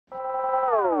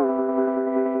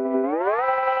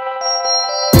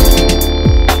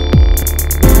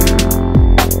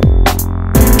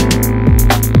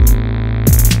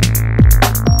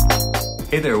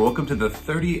Welcome to the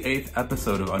 38th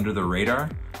episode of Under the Radar.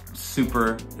 I'm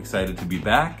super excited to be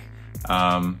back.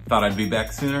 Thought I'd be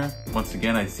back sooner. Once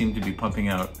again, I seem to be pumping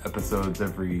out episodes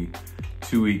every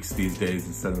 2 weeks these days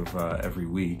instead of every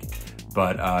week.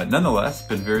 But nonetheless,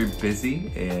 been very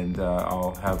busy, and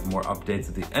I'll have more updates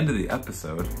at the end of the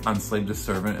episode on Slave to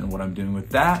Servant and what I'm doing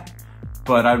with that.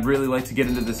 But I'd really like to get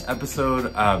into this episode.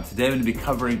 Today I'm going to be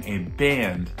covering a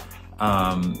band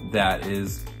that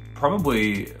is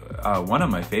probably one of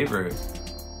my favorite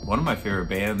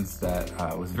bands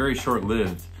that was very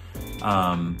short-lived.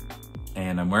 And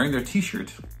I'm wearing their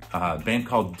t-shirt, a band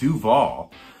called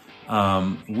Duvall,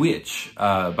 which,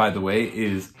 by the way,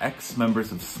 is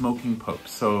ex-members of Smoking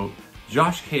Popes. So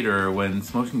Josh Caterer, when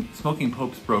Smoking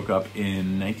Popes broke up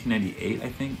in 1998, I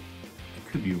think, I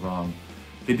could be wrong,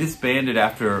 they disbanded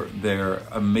after their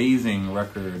amazing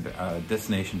record,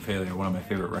 Destination Failure, one of my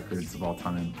favorite records of all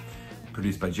time,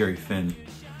 produced by Jerry Finn.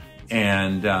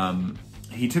 And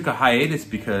he took a hiatus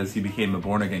because he became a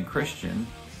born-again Christian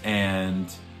and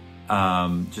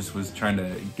just was trying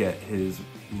to get his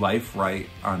life right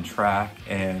on track.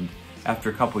 And after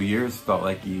a couple of years, felt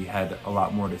like he had a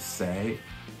lot more to say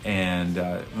and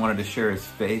wanted to share his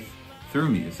faith through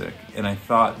music. And I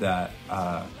thought that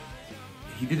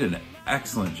he did an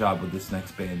excellent job with this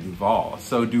next band, Duvall.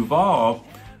 So Duvall,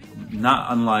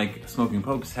 not unlike Smoking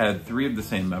Popes, had three of the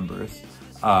same members.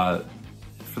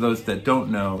 For those that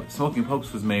don't know, Smoking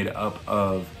Popes was made up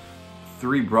of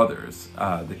three brothers,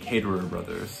 the Caterer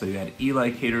brothers. So you had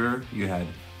Eli Caterer, you had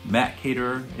Matt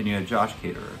Caterer, and you had Josh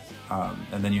Caterer.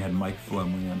 And then you had Mike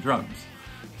Flemley on drums.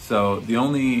 So the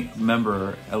only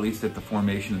member, at least at the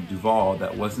formation of Duvall,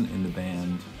 that wasn't in the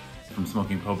band from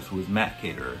Smoking Popes was Matt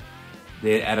Caterer.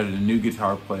 They had added a new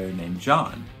guitar player named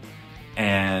John.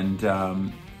 And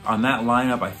on that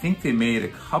lineup, I think they made a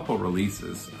couple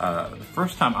releases. The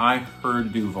first time I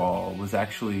heard Duvall was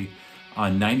actually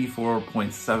on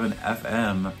 94.7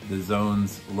 FM, the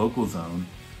Zone's local zone.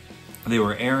 They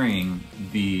were airing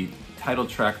the title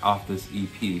track off this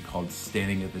EP called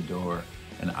Standing at the Door,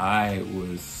 and I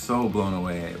was so blown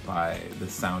away by the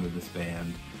sound of this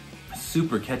band.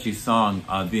 Super catchy song.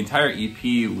 The entire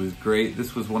EP was great.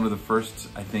 This was one of the first,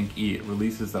 I think,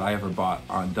 releases that I ever bought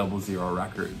on 00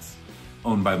 Records,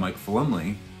 owned by Mike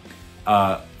Flemley.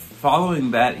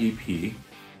 Following that EP,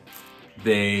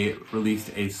 they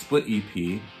released a split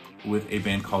EP with a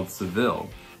band called Seville.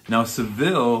 Now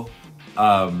Seville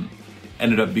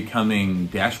ended up becoming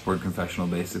Dashboard Confessional,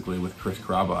 basically, with Chris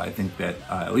Carrabba. I think that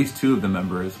at least two of the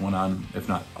members went on, if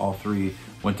not all three,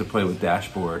 went to play with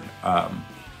Dashboard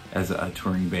as a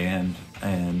touring band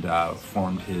and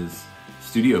formed his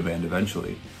studio band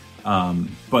eventually.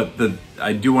 But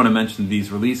I do want to mention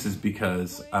these releases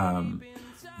because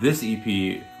this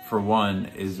EP, for one,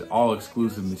 is all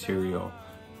exclusive material,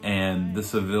 and the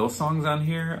Seville songs on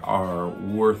here are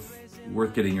worth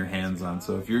getting your hands on.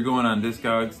 So if you're going on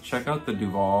Discogs, check out the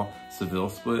Duvall Seville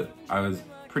split. I was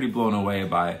pretty blown away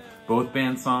by both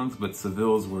band songs, but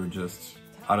Seville's were just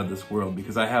out of this world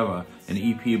because I have an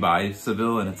EP by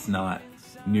Seville and it's not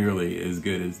nearly as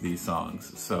good as these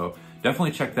songs. So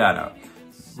definitely check that out.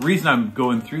 The reason I'm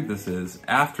going through this is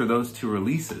after those two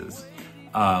releases,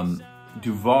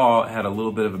 Duvall had a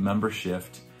little bit of a member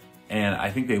shift, and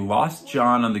I think they lost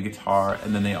John on the guitar,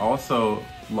 and then they also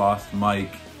lost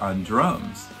Mike on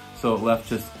drums. So it left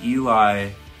just Eli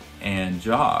and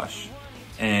Josh.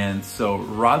 And so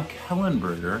Rob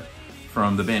Kellenberger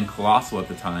from the band Colossal at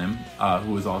the time,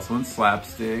 who was also in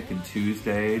Slapstick and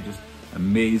Tuesday, just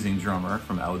amazing drummer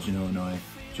from Elgin, Illinois,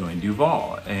 joined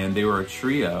Duvall. And they were a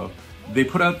trio. They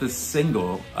put out this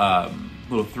single,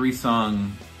 little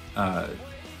three-song,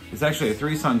 it's actually a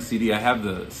three-song CD. I have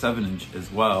the 7-inch as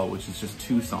well, which is just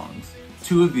two songs.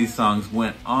 Two of these songs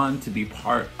went on to be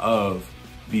part of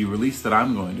the release that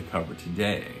I'm going to cover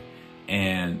today.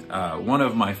 And one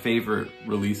of my favorite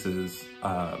releases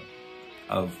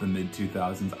of the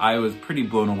mid-2000s, I was pretty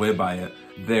blown away by it.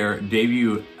 Their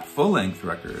debut full-length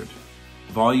record,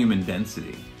 Volume and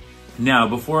Density. Now,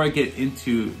 before I get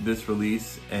into this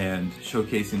release and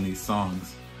showcasing these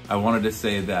songs, I wanted to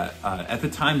say that at the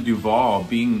time, Duvall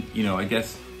being, I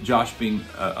guess Josh being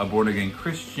a born-again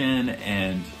Christian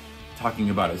and talking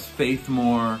about his faith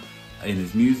more in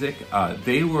his music,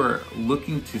 they were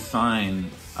looking to sign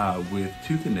with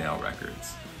Tooth and Nail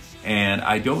Records. And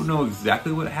I don't know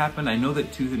exactly what happened. I know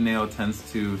that Tooth and Nail tends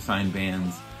to sign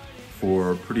bands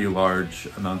for pretty large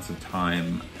amounts of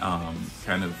time,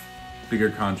 kind of bigger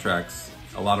contracts,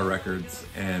 a lot of records,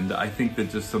 and I think that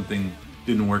just something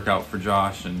didn't work out for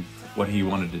Josh and what he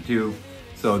wanted to do.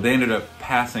 So they ended up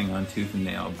passing on Tooth and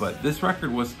Nail, but this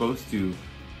record was supposed to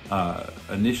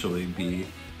initially be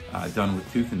done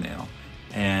with tooth and nail.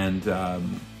 And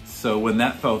so when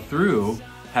that fell through,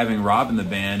 having Rob in the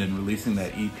band and releasing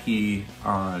that EP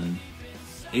on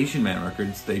Asian Man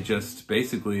Records, they just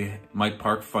basically, Mike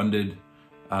Park funded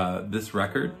this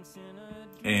record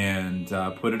and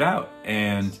put it out.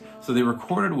 And so they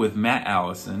recorded with Matt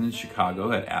Allison in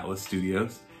Chicago at Atlas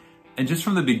Studios. And just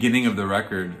from the beginning of the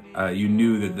record, you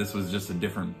knew that this was just a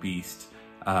different beast.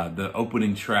 The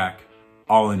opening track,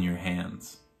 All in Your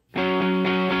Hands.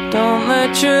 Don't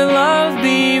let your love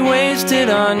be wasted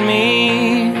on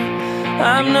me.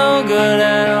 I'm no good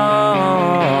at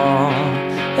all.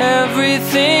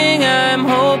 Everything I'm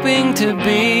hoping to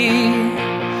be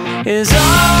is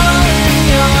all in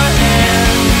your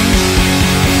hands.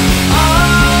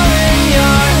 All in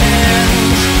your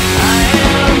hands. I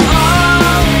am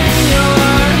all in your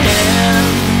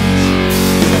hands.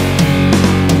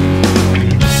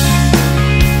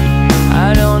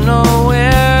 I don't know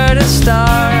where to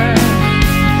start.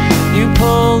 You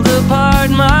pulled apart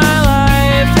my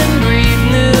life and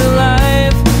breathed new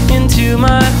life into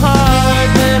my heart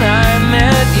when I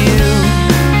met you.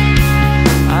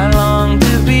 I long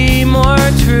to be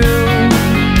more true.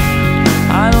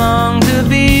 I long to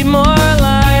be more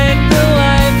like the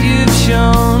life you've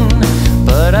shown,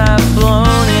 but I've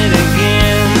blown it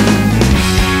again.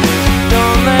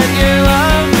 Don't let your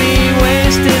love be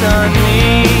wasted on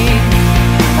me.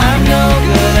 I'm no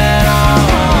good at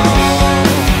all.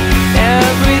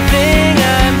 Everything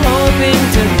I'm hoping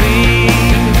to be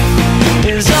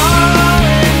is all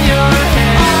in your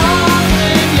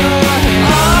hands.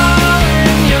 All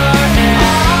in your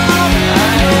hands. I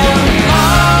am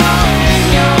all in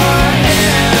your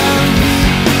hands.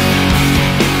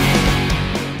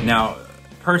 Now,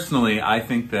 personally, I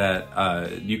think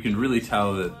that you can really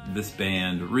tell that this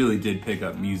band really did pick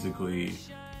up musically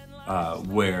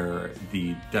where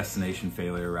the Destination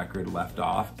Failure record left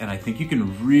off, and I think you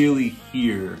can really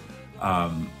hear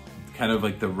kind of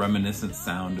like the reminiscent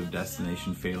sound of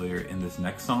Destination Failure in this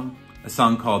next song, a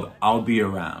song called I'll Be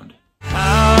Around.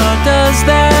 How does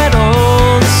that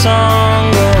old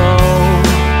song go?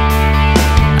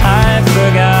 I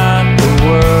forgot the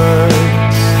words.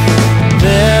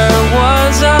 There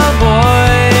was a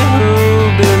boy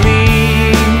who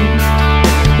believed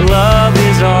love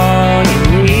is all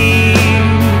you need.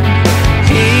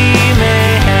 He may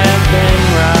have been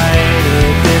right,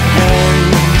 it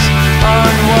depends on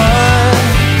what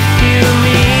you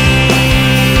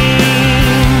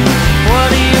mean.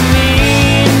 What do you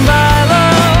mean by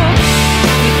love?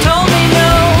 You told me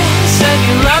no, said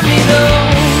you loved me though.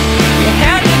 You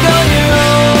had to go your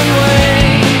own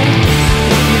way.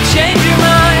 If you change your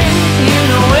mind, you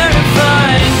know where to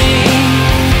find me.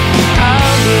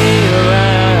 I'll be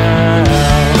around.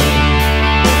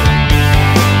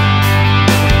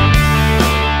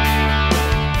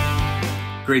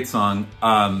 Great song.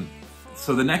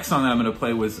 So the next song that I'm going to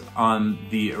play was on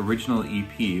the original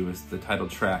EP. It was the title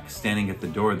track, Standing at the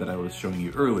Door, that I was showing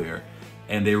you earlier.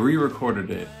 And they re-recorded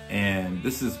it, and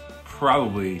this is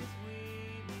probably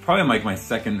like my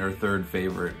second or third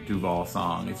favorite Duvall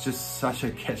song. It's just such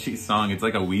a catchy song. It's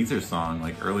like a Weezer song,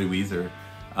 like early Weezer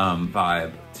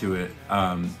vibe to it.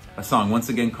 A song once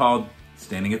again called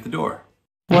Standing at the Door.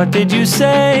 What did you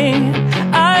say?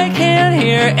 I can't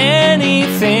hear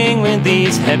anything with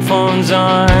these headphones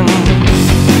on.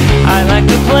 I like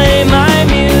to play my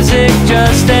music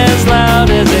just as loud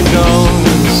as it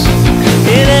goes.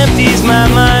 It empties my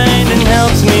mind and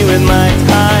helps me with my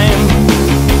time.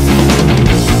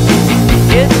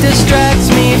 It distracts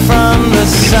me from the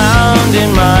sound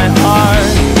in my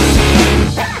heart.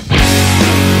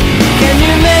 Can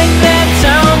you make that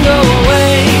sound go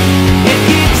away? It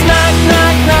keeps knock,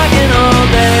 knock, knocking all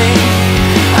day.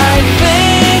 I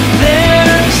think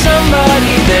there's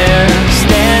somebody there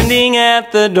standing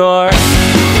at the door.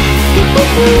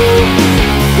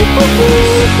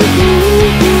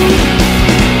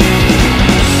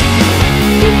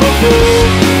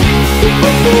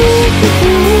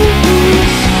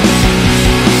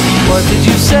 What did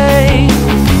you say?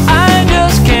 I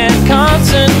just can't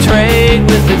concentrate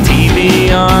with the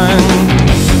TV on.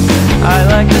 I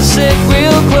like to sit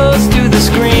real close to the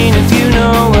screen, if you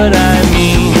know what I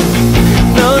mean.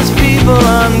 Those people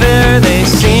on there, they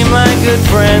seem like good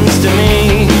friends to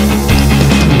me.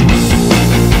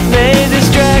 They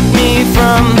distract me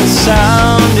from the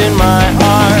sound in my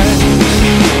heart.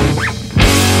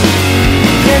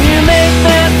 Can you make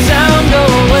that sound go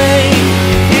away?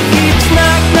 It keeps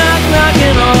knock, knock,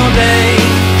 knocking all day.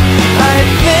 I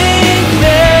think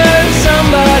there's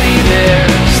somebody there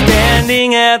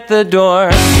standing at the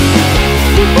door.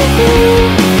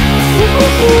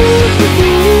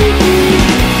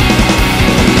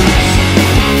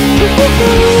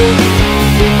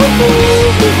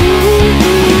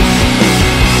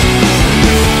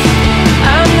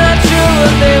 I'm not sure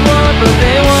what they want, but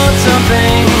they want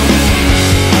something.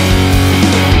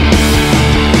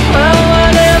 Well,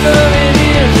 whatever it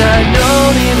is, I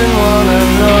don't even wanna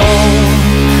know.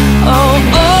 Oh,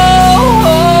 oh,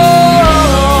 oh.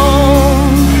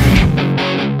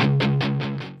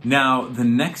 Now, the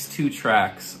next two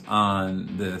tracks on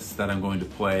this that I'm going to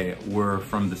play were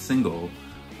from the single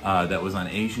that was on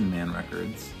Asian Man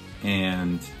Records.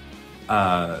 And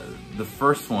the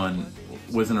first one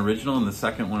was an original and the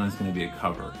second one is going to be a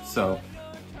cover. So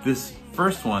this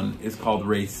first one is called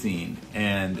Racine,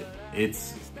 and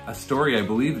it's a story, I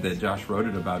believe, that Josh wrote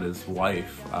it about his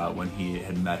wife when he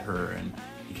had met her, and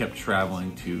he kept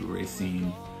traveling to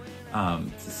Racine to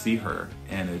see her.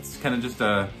 And it's kind of just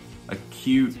a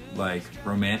cute, like,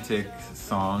 romantic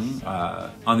song.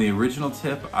 On the original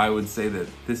tip, I would say that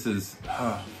this is,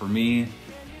 for me,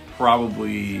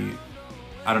 probably,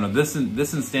 I don't know, this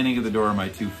and Standing at the Door are my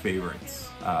two favorites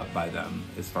by them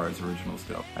as far as originals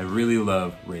go. I really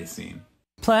love Racine.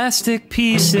 Plastic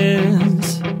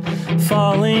pieces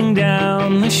falling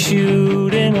down the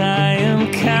chute, and I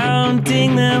am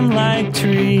counting them like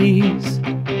trees.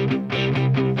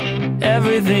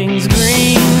 Everything's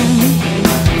green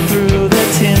through the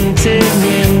tinted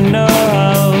window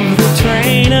of the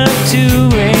train up to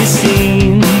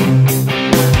Racine.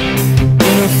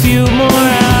 In a few more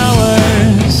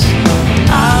hours,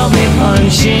 I'll be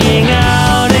punching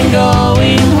out and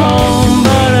going home.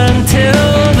 But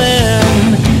until then,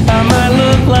 I might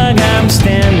look like I'm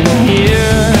standing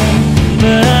here,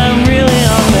 but I'm really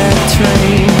on that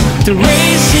train to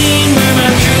Racine, where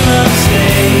my true love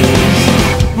stays.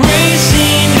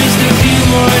 Racine, just a few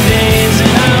more days,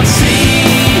 and I'll see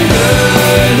her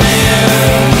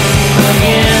there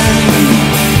again.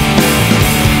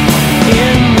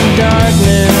 In the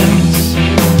darkness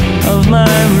of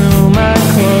my room, I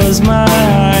close my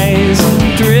eyes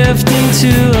and drift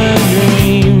into a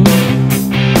dream.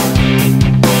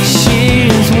 She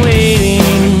is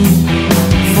waiting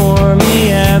for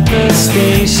me at the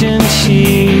station.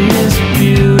 She is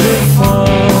beautiful.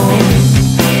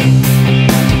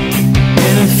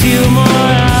 In a few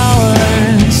more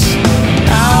hours,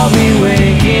 I'll be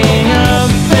waking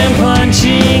up and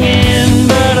punching in.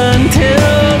 But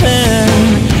until then,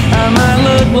 I might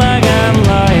look like I'm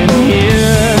lying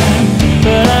here,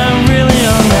 but I'm really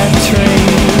on that train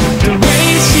to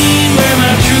Racine, where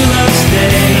my true love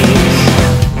stays.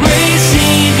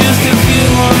 Racine, just a few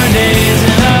more days,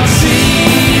 and I'll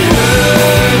see her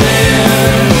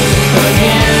there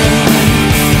again.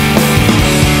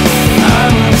 I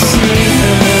will see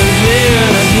her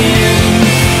there again,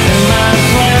 and my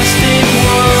plastic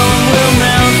world will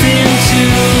melt into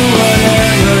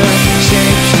whatever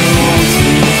shape she wants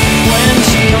me. When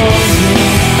she holds me,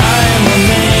 I am a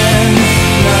man,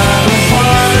 not a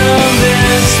part of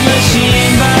this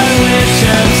machine by which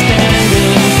I'm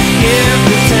standing here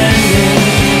pretending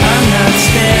I'm not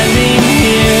standing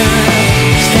here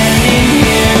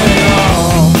at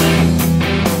all.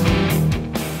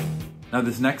 Now,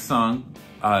 this next song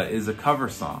is a cover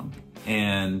song,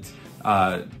 and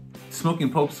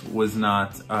Smoking Popes was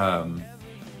not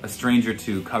a stranger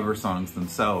to cover songs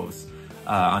themselves.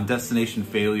 On Destination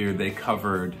Failure, they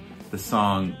covered the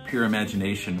song Pure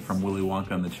Imagination from Willy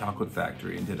Wonka and the Chocolate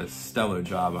Factory and did a stellar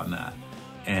job on that.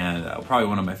 And probably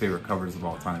one of my favorite covers of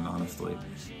all time, honestly.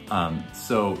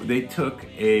 So they took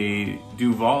a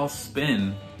Duvall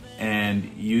spin and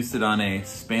used it on a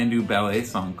Spandau Ballet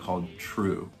song called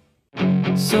True.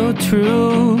 So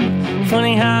true,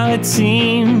 funny how it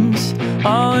seems,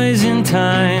 always in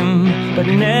time, but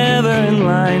never in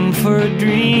line for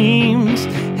dreams.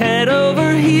 Head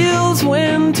over heels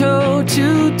when toe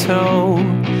to toe.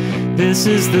 This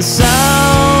is the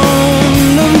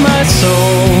sound of my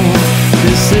soul.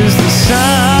 This is the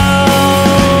sound.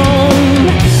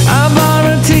 I bought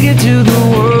a ticket to the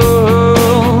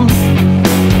world,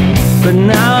 but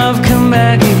now I've come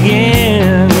back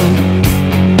again.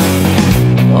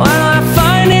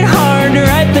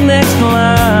 The next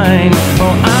line,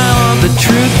 oh, I want the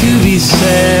truth to be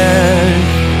said.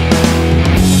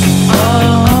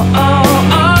 Oh, oh,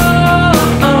 oh,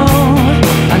 oh,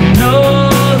 I know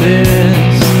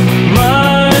this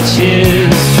much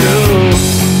is true.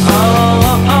 Oh,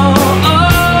 oh, oh,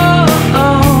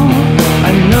 oh,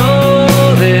 I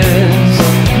know this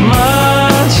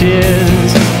much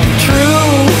is true.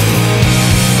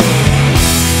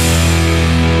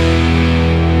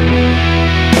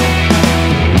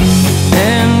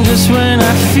 Just when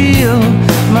I feel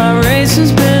my race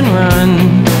has been run,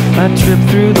 my trip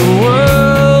through the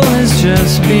world has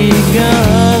just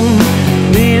begun.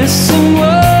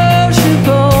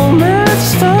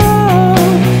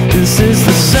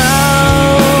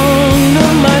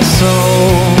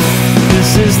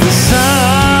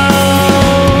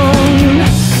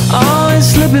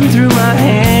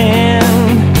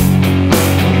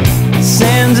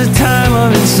 finds a time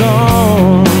of its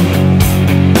own.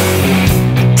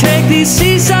 Take these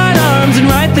seaside arms and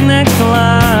write the next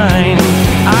line.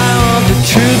 I want the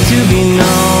truth to be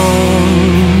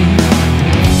known.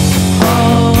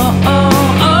 Oh, oh,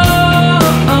 oh,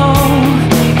 oh,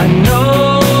 I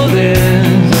know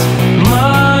this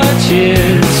much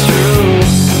is true.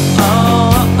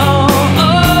 Oh, oh,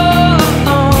 oh,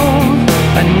 oh,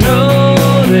 I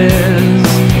know this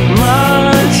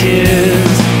much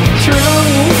is true.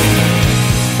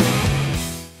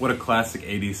 What a classic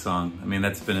 80s song. I mean,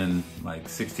 that's been in like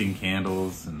 16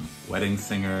 Candles and Wedding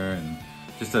Singer, and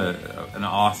just an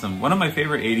awesome, one of my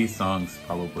favorite 80s songs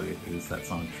probably is that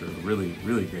song True. Really,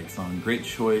 really great song. Great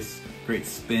choice, great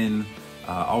spin.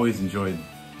 Always enjoyed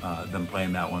them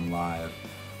playing that one live.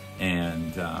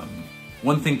 And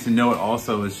one thing to note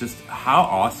also is just how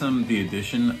awesome the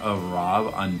addition of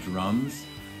Rob on drums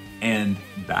and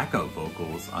backup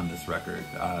vocals on this record.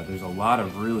 There's a lot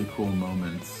of really cool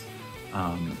moments.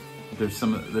 There's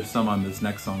some on this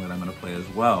next song that I'm gonna play as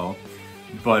well.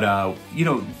 But, you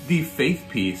know, the faith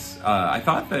piece, I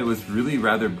thought that it was really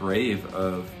rather brave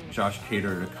of Josh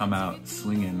Cater to come out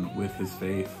swinging with his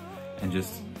faith and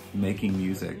just making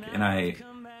music. And I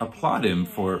applaud him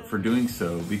for doing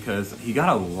so, because he got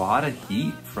a lot of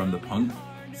heat from the punk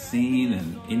scene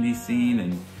and indie scene,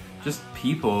 and just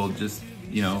people just,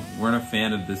 you know, weren't a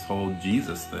fan of this whole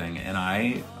Jesus thing. And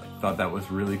I thought that was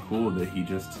really cool that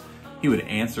he would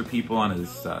answer people on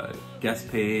his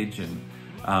guest page. And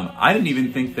I didn't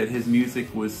even think that his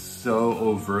music was so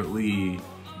overtly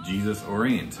Jesus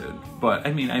oriented, but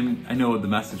I mean, I know the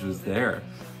message was there.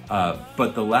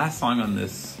 But the last song on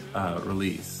this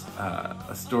release,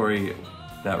 a story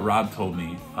that Rob told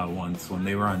me once when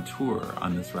they were on tour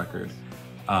on this record,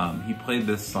 he played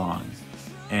this song,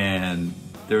 and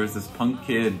there was this punk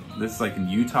kid, this is like in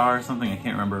Utah or something, I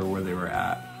can't remember where they were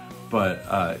at,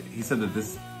 but he said that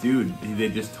this dude, they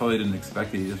just totally didn't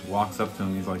expect it. He just walks up to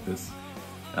him, he's like this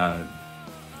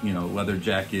you know, leather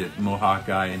jacket, mohawk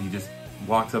guy, and he just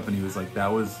walks up and he was like,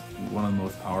 that was one of the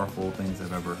most powerful things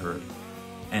I've ever heard.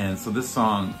 And so this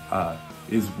song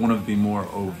is one of the more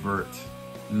overt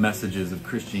messages of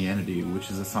Christianity, which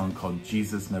is a song called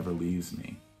Jesus Never Leaves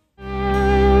Me.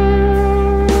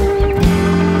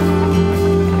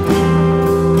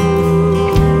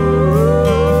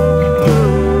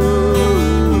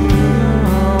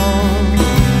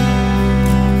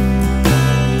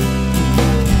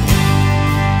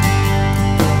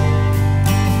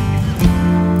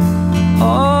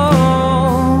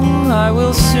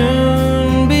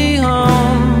 Soon be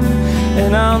home,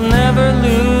 and I'll never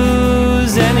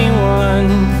lose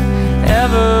anyone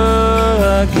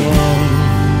ever again.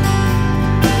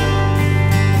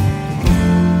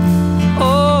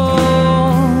 Oh,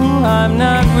 I'm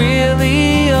not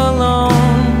really alone,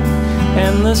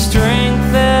 and the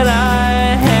strength that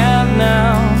I have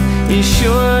now is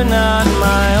sure not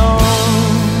my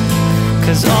own,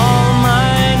 'cause all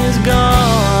mine is gone.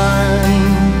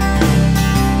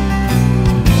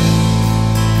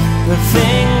 The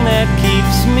thing that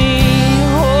keeps me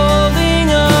holding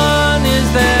on is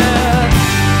that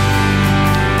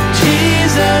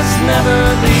Jesus never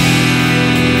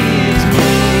leaves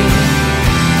me.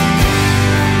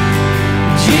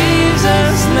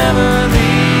 Jesus never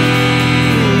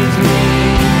leaves me.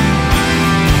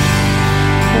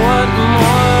 What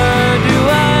more do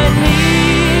I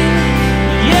need?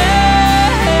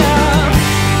 Yeah,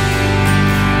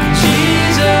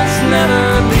 Jesus never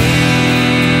leaves.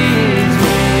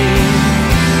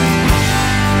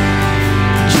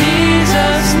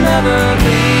 Never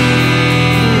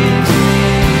leaves me.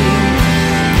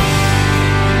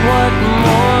 What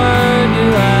more do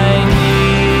I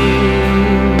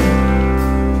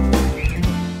need?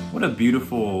 What a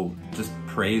beautiful, just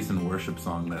praise and worship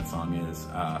song that song is.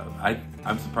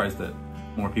 I'm surprised that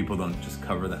more people don't just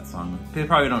cover that song. They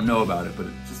probably don't know about it, but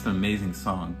it's just an amazing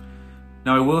song.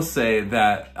 Now, I will say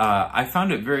that I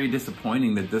found it very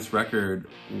disappointing that this record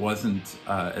wasn't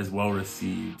as well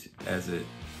received as it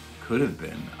could have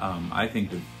been. I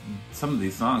think that some of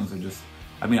these songs are just,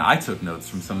 I mean, I took notes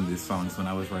from some of these songs when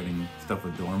I was writing stuff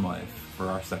with Dorm Life for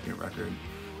our second record.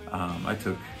 I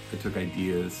took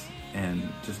ideas and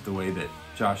just the way that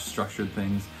Josh structured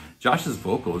things. Josh's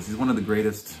vocals, he's one of the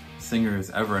greatest singers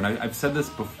ever. And I've said this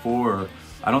before,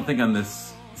 I don't think on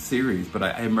this series, but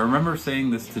I remember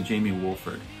saying this to Jamie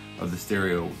Wolford of The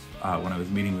Stereo when I was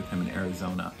meeting with him in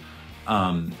Arizona.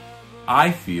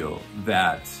 I feel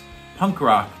that punk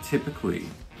rock typically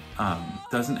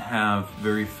doesn't have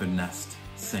very finessed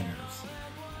singers.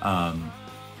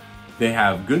 They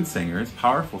have good singers,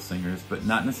 powerful singers, but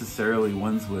not necessarily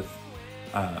ones with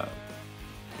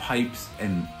pipes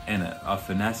and a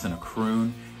finesse and a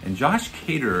croon. And Josh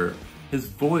Caterer, his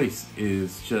voice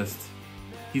is just,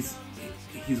 he's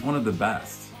one of the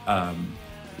best.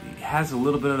 He has a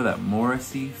little bit of that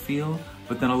Morrissey feel,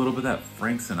 but then a little bit of that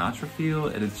Frank Sinatra feel,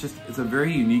 and it's a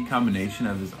very unique combination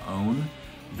of his own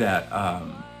that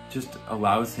just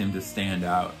allows him to stand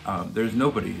out. There's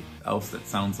nobody else that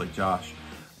sounds like Josh.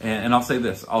 And I'll say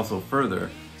this also further,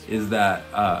 is that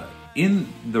in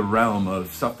the realm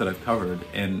of stuff that I've covered,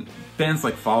 and bands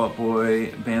like Fall Out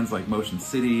Boy, bands like Motion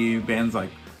City, bands like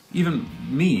even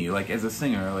me, like as a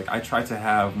singer, like I try to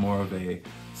have more of a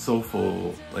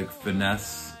soulful, like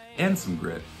finesse and some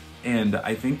grit. And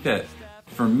I think that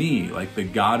for me, like the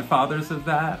godfathers of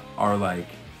that are like,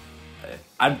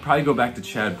 I'd probably go back to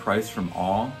Chad Price from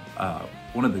All,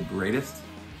 one of the greatest.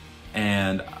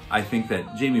 And I think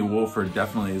that Jamie Wolford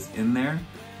definitely is in there,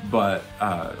 but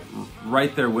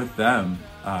right there with them,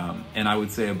 and I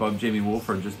would say above Jamie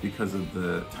Wolford just because of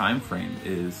the time frame,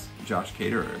 is Josh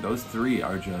Caterer. Those three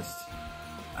are just,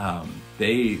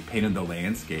 they painted the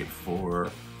landscape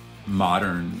for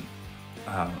modern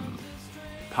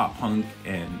pop punk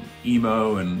and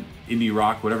emo and indie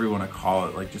rock, whatever you want to call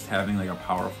it, like just having like a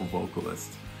powerful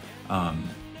vocalist.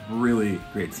 Really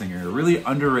great singer, really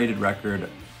underrated record.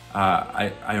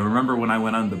 I remember when I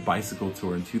went on the Bicycle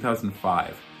Tour in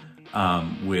 2005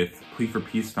 with Plea for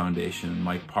Peace Foundation,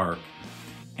 Mike Park,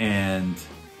 and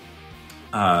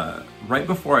right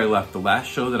before I left, the last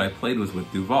show that I played was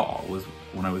with Duvall, was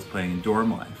when I was playing in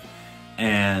Dorm Life.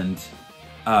 And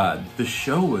the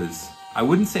show was, I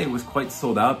wouldn't say it was quite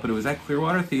sold out, but it was at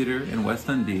Clearwater Theater in West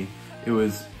Dundee.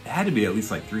 It had to be at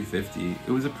least like 350.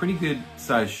 It was a pretty good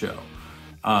sized show.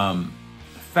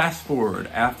 Fast forward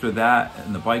after that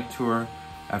and the bike tour,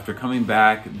 after coming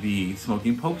back, the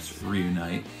Smoking Popes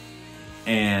reunite,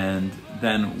 and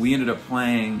then we ended up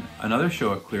playing another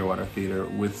show at Clearwater Theater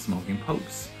with Smoking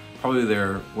Popes. Probably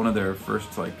one of their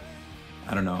first, like,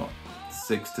 I don't know,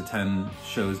 6 to 10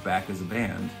 shows back as a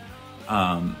band.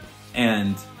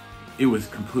 And it was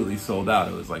completely sold out.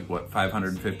 It was like, what,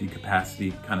 550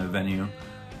 capacity kind of venue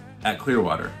at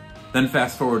Clearwater. Then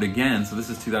fast forward again, so this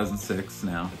is 2006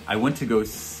 now. I went to go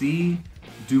see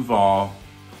Duvall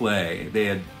play. They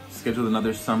had scheduled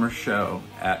another summer show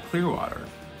at Clearwater.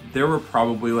 There were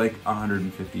probably like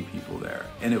 150 people there.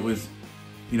 And it was,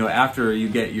 you know, after you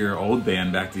get your old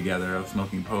band back together of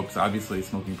Smoking Popes, obviously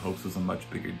Smoking Popes was a much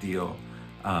bigger deal.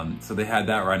 So they had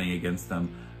that running against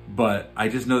them. But I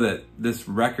just know that this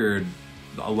record,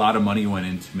 a lot of money went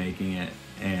into making it.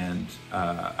 And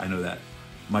I know that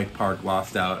Mike Park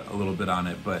lost out a little bit on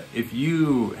it, but if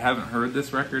you haven't heard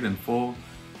this record in full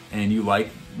and you like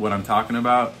what I'm talking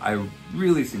about, I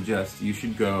really suggest you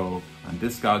should go on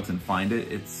Discogs and find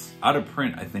it. It's out of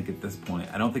print, I think, at this point.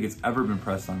 I don't think it's ever been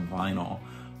pressed on vinyl,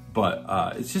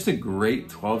 but it's just a great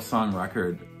 12-song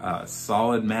record.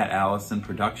 Solid Matt Allison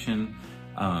production.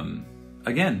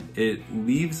 Again, it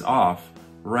leaves off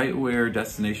right where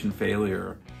Destination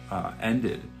Failure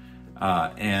ended.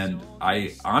 And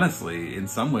I honestly, in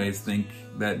some ways, think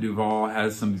that Duvall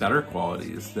has some better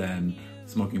qualities than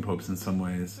Smoking Popes in some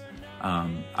ways.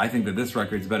 I think that this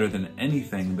record's better than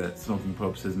anything that Smoking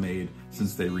Popes has made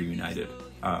since they reunited.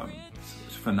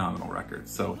 It's a phenomenal record.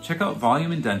 So check out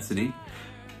Volume and Density.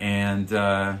 And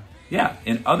yeah,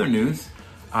 in other news,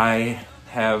 I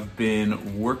have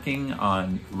been working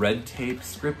on red tape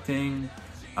scripting.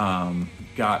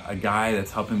 Got a guy that's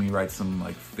helping me write some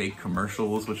like fake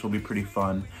commercials, which will be pretty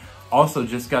fun. Also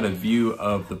just got a view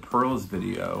of the Pearls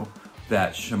video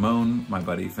that Shimon, my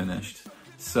buddy, finished.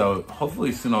 So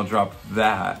hopefully soon I'll drop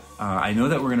that. I know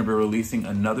that we're gonna be releasing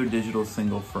another digital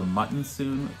single for Mutton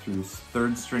soon through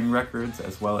Third String Records,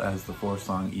 as well as the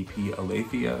 4-song EP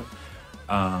Aletheia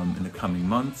in the coming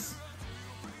months.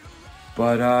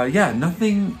 But yeah,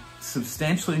 nothing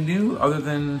substantially new other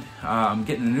than I'm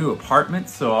getting a new apartment,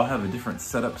 so I'll have a different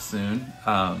setup soon.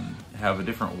 Have a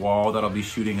different wall that I'll be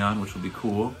shooting on, which will be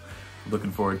cool.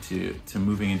 Looking forward to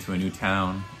moving into a new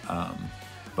town.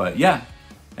 But yeah,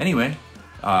 anyway,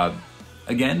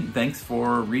 again, thanks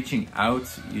for reaching out,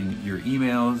 your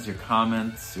emails, your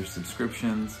comments, your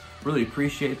subscriptions. Really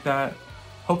appreciate that.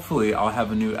 Hopefully I'll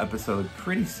have a new episode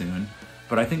pretty soon.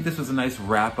 But I think this was a nice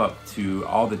wrap up to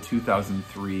all the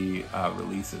 2003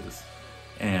 releases.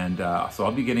 And so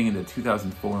I'll be getting into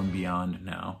 2004 and beyond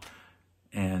now.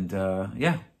 And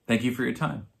yeah, thank you for your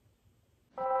time.